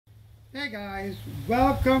Hey guys,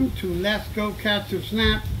 welcome to Let's Go Catch and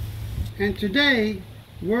Snap, and today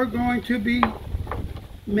we're going to be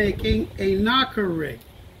making a knocker rig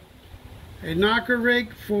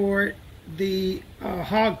for the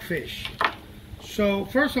hogfish. So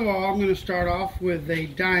first of all, I'm going to start off with a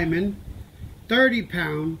diamond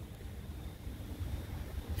 30-pound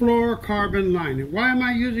fluorocarbon line. And why am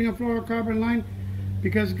I using a fluorocarbon line?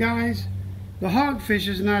 Because guys, the hogfish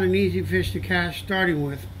is not an easy fish to catch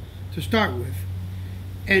to start with,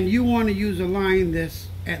 and you want to use a line that's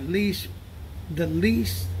at least the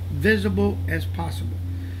least visible as possible,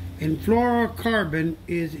 and fluorocarbon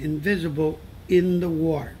is invisible in the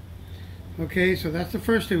water. Okay, so that's the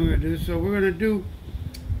first thing we're going to do. So we're going to do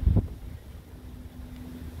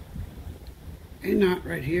a knot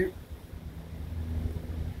right here.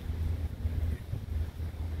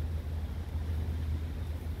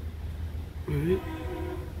 All right.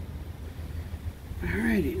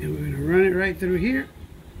 Alrighty, and we're going to run it right through here.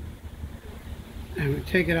 And we'll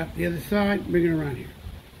take it up the other side, bring it around here.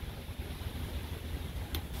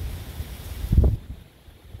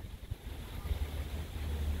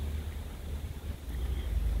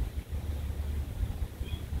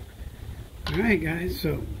 Alright guys,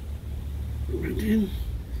 so then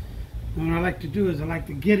what I like to do is I like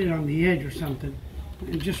to get it on the edge or something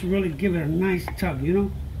and just really give it a nice tug, you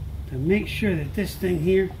know, to make sure that this thing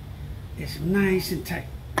here is nice and tight.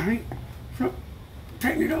 All right, front,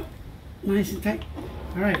 tighten it up, nice and tight.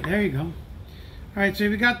 All right, there you go. All right, so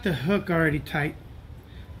we got the hook already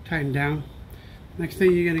tightened down. Next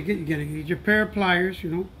thing you're gonna get your pair of pliers. You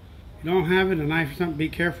know, if you don't have it, a knife or something, be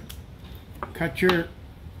careful. Cut your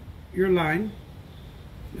line.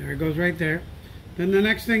 There it goes right there. Then the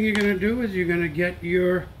next thing you're gonna do is you're gonna get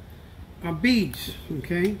your beads.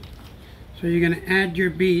 Okay, so you're gonna add your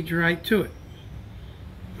beads right to it.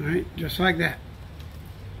 All right, just like that.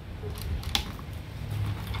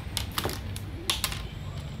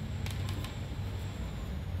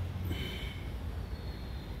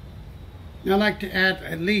 I like to add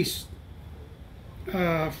at least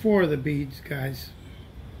 4 of the beads, guys.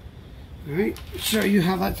 All right, show you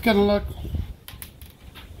how that's gonna look.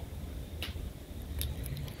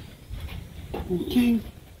 Okay,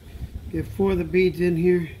 get 4 of the beads in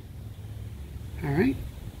here. All right,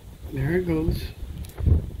 there it goes.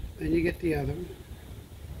 Then you get the other one.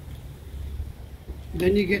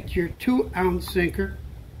 Then you get your 2-ounce sinker.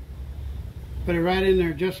 Put it right in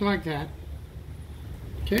there just like that.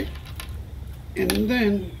 Okay. And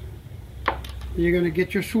then you're going to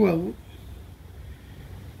get your swivel.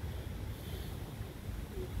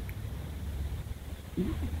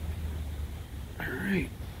 Alright.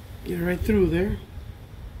 Get it right through there.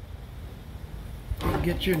 And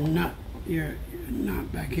get your nut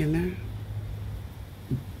back in there.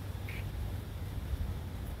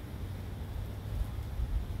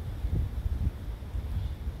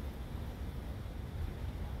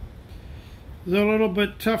 It's a little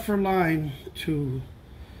bit tougher line to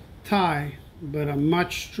tie, but a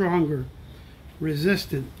much stronger,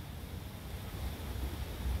 resistant,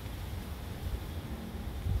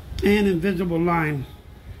 and invisible line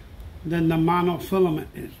than the monofilament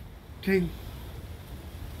is. Okay?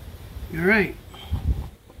 Alright.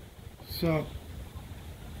 So,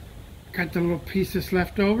 got the little pieces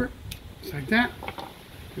left over, just like that.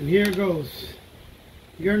 And here goes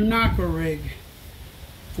your knocker rig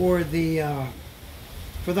for the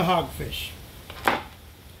hogfish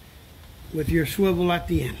with your swivel at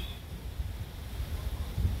the end.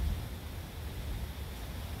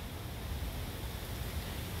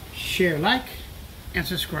 Share, like, and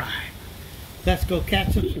subscribe. Let's go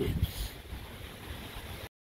catch some snaps.